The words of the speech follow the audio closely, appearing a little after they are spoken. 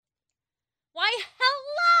Why,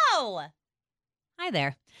 hello! Hi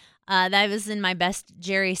there. That was in my best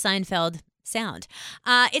Jerry Seinfeld sound.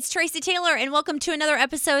 It's Tracy Taylor, and welcome to another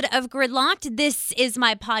episode of Gridlocked. This is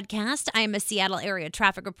my podcast. I am a Seattle area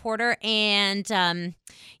traffic reporter, and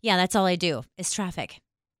that's all I do is traffic.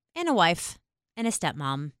 And a wife, and a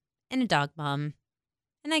stepmom, and a dog mom.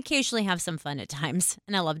 And I occasionally have some fun at times,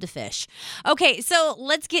 and I love to fish. Okay, so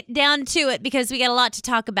let's get down to it because we got a lot to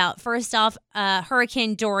talk about. First off,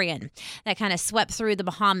 Hurricane Dorian that kind of swept through the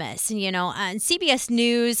Bahamas. On CBS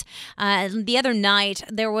News the other night,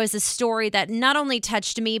 there was a story that not only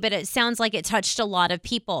touched me, but it sounds like it touched a lot of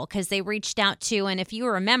people because they reached out to, and if you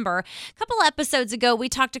remember, a couple episodes ago, we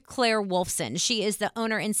talked to Claire Wolfson. She is the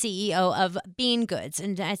owner and CEO of Bean Goods,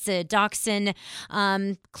 and it's a dachshund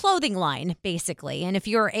clothing line, basically. And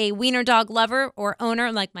if you're a wiener dog lover or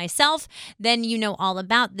owner like myself, then you know all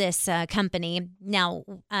about this company. Now,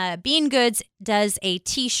 Bean Goods does a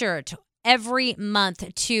T-shirt every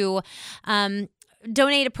month to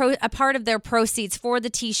donate a part of their proceeds for the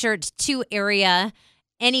T-shirt to area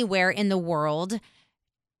anywhere in the world,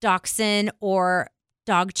 dachshund or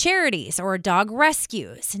dog charities or dog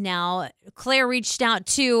rescues. Now, Claire reached out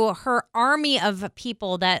to her army of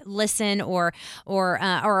people that listen or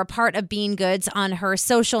are a part of Bean Goods on her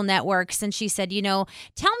social networks, and she said,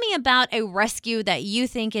 tell me about a rescue that you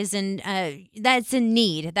think is that's in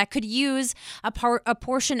need that could use a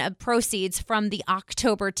portion of proceeds from the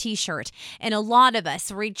October T-shirt. And a lot of us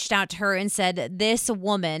reached out to her and said, this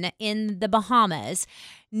woman in the Bahamas,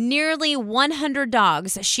 nearly 100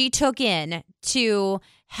 dogs she took in to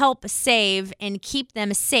help save and keep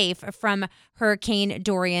them safe from Hurricane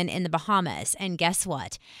Dorian in the Bahamas. And guess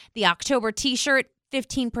what? The October T-shirt,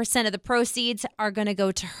 15% of the proceeds are going to go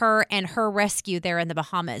to her and her rescue there in the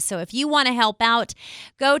Bahamas. So if you want to help out,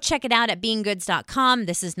 go check it out at beangoods.com.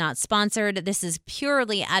 This is not sponsored. This is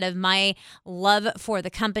purely out of my love for the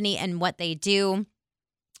company and what they do.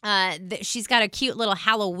 She's got a cute little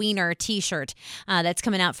Halloweener T-shirt that's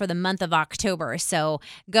coming out for the month of October. So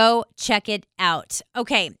go check it out.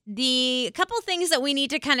 Okay, the couple things that we need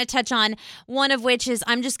to kind of touch on, one of which is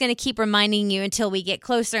I'm just going to keep reminding you until we get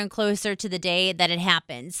closer and closer to the day that it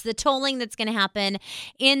happens. The tolling that's going to happen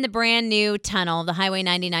in the brand new tunnel, the Highway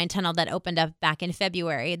 99 tunnel that opened up back in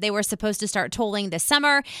February. They were supposed to start tolling this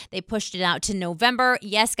summer. They pushed it out to November.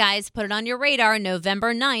 Yes, guys, put it on your radar.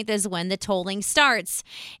 November 9th is when the tolling starts.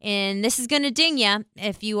 And this is going to ding you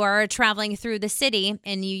if you are traveling through the city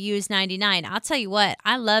and you use 99. I'll tell you what,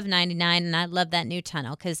 I love 99 and I love that new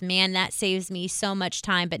tunnel because, man, that saves me so much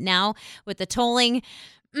time. But now with the tolling,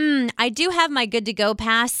 I do have my good to go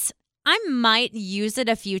pass. I might use it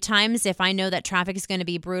a few times if I know that traffic is going to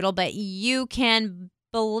be brutal, but you can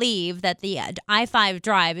believe that the I-5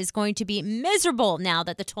 drive is going to be miserable now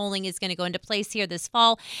that the tolling is going to go into place here this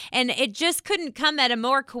fall. And it just couldn't come at a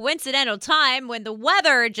more coincidental time when the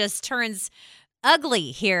weather just turns ugly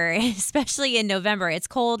here, especially in November. It's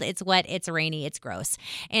cold, it's wet, it's rainy, it's gross.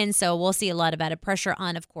 And so we'll see a lot of added pressure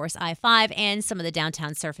on, of course, I-5 and some of the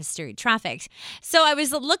downtown surface street traffic. So I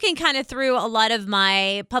was looking kind of through a lot of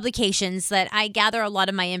my publications that I gather a lot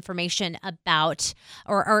of my information about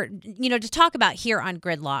or to talk about here on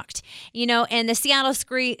Gridlocked. And the Seattle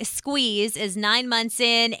Squeeze is 9 months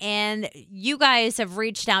in, and you guys have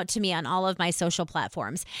reached out to me on all of my social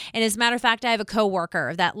platforms. And as a matter of fact, I have a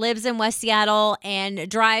coworker that lives in West Seattle and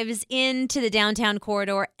drives into the downtown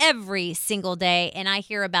corridor every single day. And I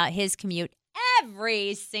hear about his commute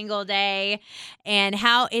every single day and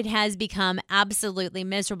how it has become absolutely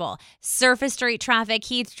miserable. Surface street traffic,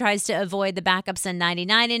 he tries to avoid the backups on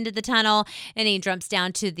 99 into the tunnel, and he jumps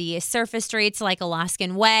down to the surface streets like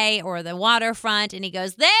Alaskan Way or the waterfront, and he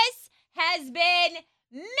goes, this has been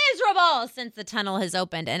miserable since the tunnel has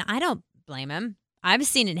opened. And I don't blame him. I've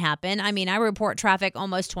seen it happen. I mean, I report traffic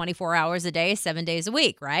almost 24 hours a day, 7 days a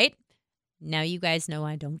week, right? Now, you guys know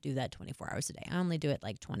I don't do that 24 hours a day. I only do it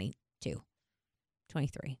like 22,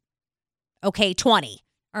 23. Okay, 20.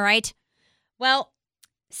 All right. Well,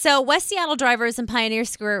 so West Seattle drivers and Pioneer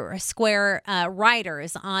Square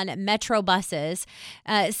riders on Metro buses,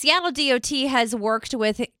 Seattle DOT has worked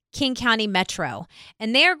with King County Metro,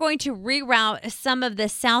 and they are going to reroute some of the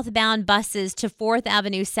southbound buses to 4th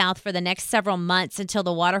Avenue South for the next several months until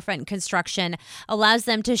the waterfront construction allows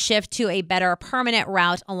them to shift to a better permanent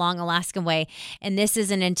route along Alaskan Way, and this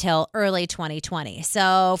isn't until early 2020.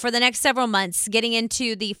 So for the next several months, getting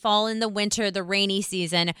into the fall and the winter, the rainy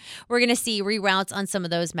season, we're going to see reroutes on some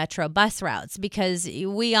of those Metro bus routes because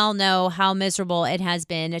we all know how miserable it has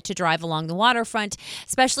been to drive along the waterfront,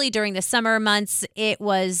 especially during the summer months. It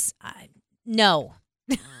was no.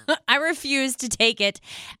 I refuse to take it.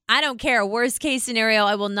 I don't care. Worst case scenario,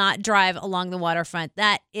 I will not drive along the waterfront.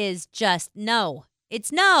 That is just no.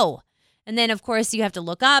 It's no. And then, of course, you have to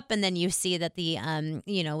look up, and then you see that the,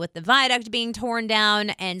 with the viaduct being torn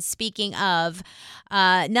down. And speaking of,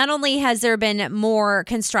 not only has there been more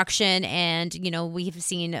construction and, we've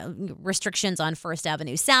seen restrictions on First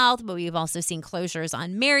Avenue South, but we've also seen closures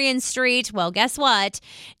on Marion Street. Well, guess what?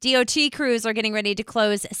 DOT crews are getting ready to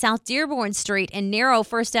close South Dearborn Street and narrow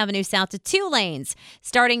First Avenue South to 2 lanes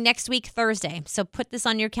starting next week, Thursday. So put this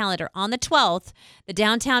on your calendar. On the 12th, the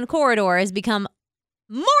downtown corridor has become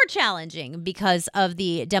more challenging because of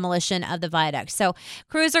the demolition of the viaduct. So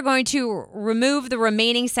crews are going to remove the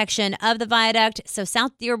remaining section of the viaduct. So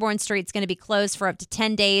South Dearborn Street is going to be closed for up to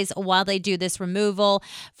 10 days while they do this removal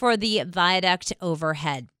for the viaduct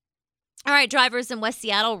overhead. All right, drivers in West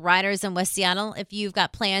Seattle, riders in West Seattle, if you've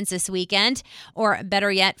got plans this weekend, or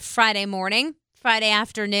better yet, Friday morning, Friday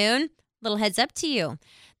afternoon, little heads up to you.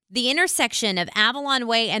 The intersection of Avalon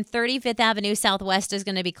Way and 35th Avenue Southwest is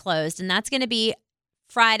going to be closed, and that's going to be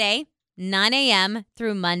Friday, 9 a.m.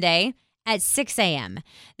 through Monday at 6 a.m.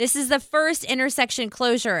 This is the first intersection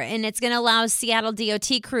closure, and it's going to allow Seattle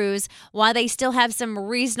DOT crews, while they still have some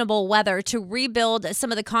reasonable weather, to rebuild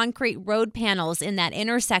some of the concrete road panels in that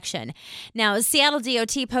intersection. Now, Seattle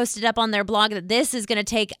DOT posted up on their blog that this is going to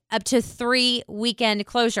take up to 3 weekend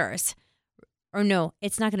closures. Or no,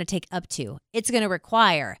 it's not going to take up to. It's going to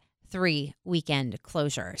require 3 weekend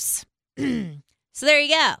closures. So there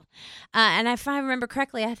you go. And if I remember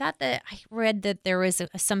correctly, I thought that I read that there was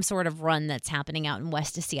some sort of run that's happening out in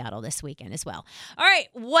west of Seattle this weekend as well. All right,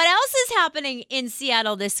 what else is happening in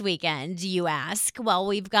Seattle this weekend, you ask? Well,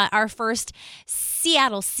 we've got our first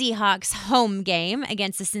Seattle Seahawks home game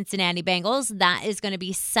against the Cincinnati Bengals. That is going to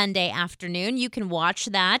be Sunday afternoon. You can watch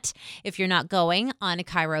that if you're not going on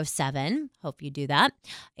KIRO 7. Hope you do that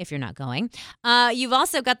if you're not going. You've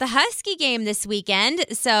also got the Husky game this weekend.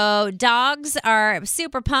 So dogs are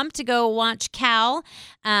super pumped to go watch Cal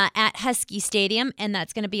at Husky Stadium, and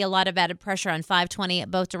that's going to be a lot of added pressure on 520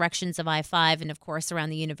 at both directions of I-5 and, of course, around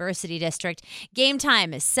the University District. Game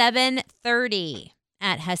time is 7:30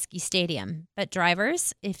 at Husky Stadium. But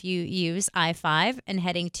drivers, if you use I-5 and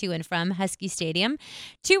heading to and from Husky Stadium,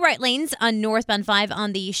 2 right lanes on northbound 5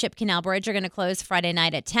 on the Ship Canal Bridge are going to close Friday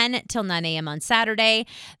night at 10 till 9 a.m. on Saturday.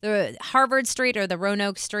 The Harvard Street or the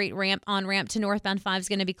Roanoke Street on-ramp to northbound 5 is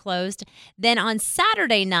going to be closed. Then on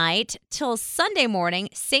Saturday night till Sunday morning,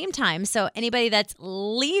 same time. So anybody that's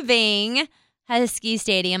leaving Husky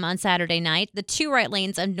Stadium on Saturday night, the 2 right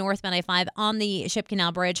lanes of northbound I-5 on the Ship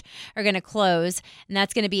Canal Bridge are going to close, and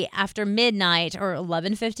that's going to be after midnight or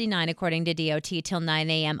 11:59 according to DOT till 9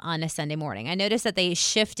 a.m. on a Sunday morning. I noticed that they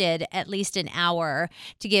shifted at least an hour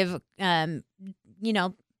to give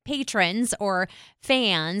patrons or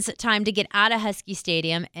fans time to get out of Husky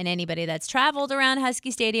Stadium, and anybody that's traveled around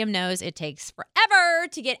Husky Stadium knows it takes forever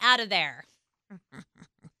to get out of there.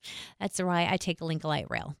 That's why I take a Link Light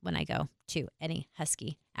Rail when I go to any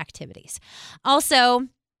Husky activities. Also,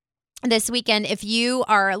 this weekend, if you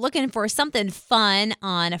are looking for something fun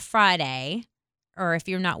on a Friday, or if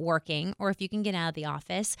you're not working, or if you can get out of the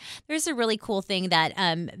office, there's a really cool thing that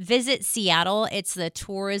Visit Seattle. It's the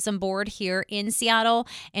tourism board here in Seattle,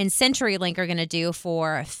 and CenturyLink are going to do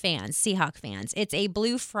for fans, Seahawk fans. It's a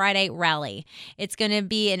Blue Friday rally. It's going to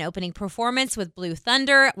be an opening performance with Blue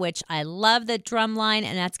Thunder, which I love the drum line,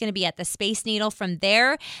 and that's going to be at the Space Needle from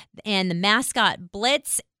there. And the mascot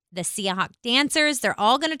Blitz, the Seahawk dancers, they're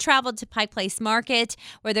all going to travel to Pike Place Market,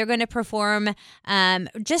 where they're going to perform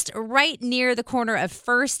just right near the corner of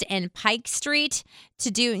First and Pike Street to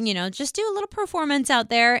do, just do a little performance out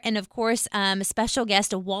there. And of course, special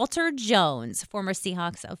guest Walter Jones, former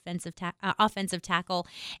Seahawks offensive tackle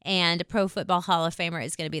and Pro Football Hall of Famer,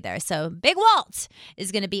 is going to be there. So Big Walt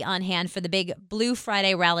is going to be on hand for the big Blue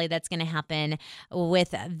Friday rally that's going to happen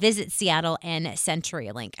with Visit Seattle and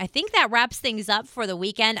CenturyLink. I think that wraps things up for the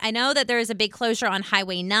weekend. I know that there is a big closure on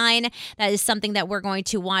Highway 9. That is something that we're going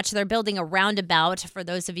to watch. They're building a roundabout for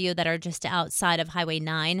those of you that are just outside of Highway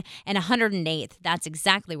 9 and 108th. That's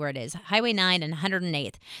exactly where it is. Highway 9 and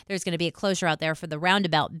 108th. There's going to be a closure out there for the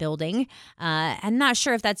roundabout building. I'm not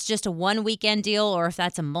sure if that's just a one weekend deal or if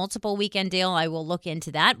that's a multiple weekend deal. I will look into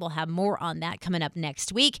that. We'll have more on that coming up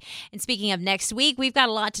next week. And speaking of next week, we've got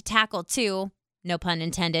a lot to tackle too. No pun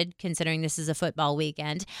intended, considering this is a football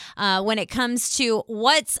weekend. When it comes to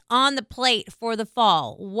what's on the plate for the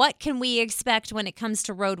fall, what can we expect when it comes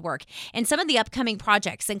to road work and some of the upcoming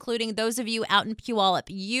projects, including those of you out in Puyallup.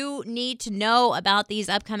 You need to know about these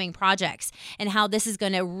upcoming projects and how this is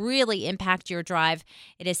going to really impact your drive.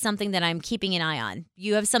 It is something that I'm keeping an eye on.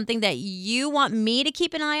 You have something that you want me to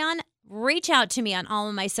keep an eye on? Reach out to me on all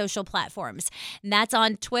of my social platforms. And that's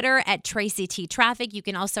on Twitter at Tracy T Traffic. You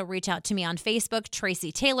can also reach out to me on Facebook,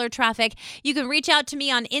 Tracy Taylor Traffic. You can reach out to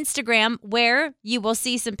me on Instagram, where you will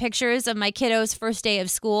see some pictures of my kiddo's first day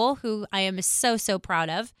of school, who I am so, so proud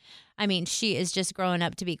of. I mean, she is just growing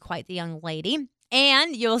up to be quite the young lady.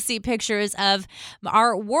 And you'll see pictures of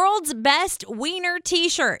our world's best wiener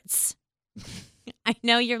t-shirts. I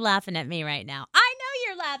know you're laughing at me right now. I know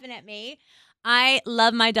you're laughing at me. I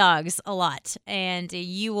love my dogs a lot, and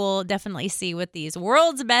you will definitely see with these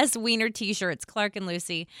world's best wiener t-shirts. Clark and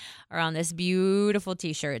Lucy are on this beautiful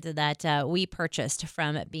t-shirt that we purchased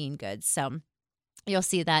from Bean Goods. So you'll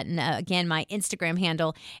see that. And again, my Instagram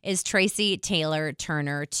handle is Tracy Taylor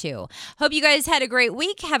Turner 2. Hope you guys had a great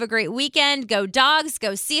week. Have a great weekend. Go Dogs,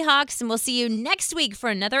 go Seahawks, and we'll see you next week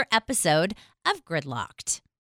for another episode of Gridlocked.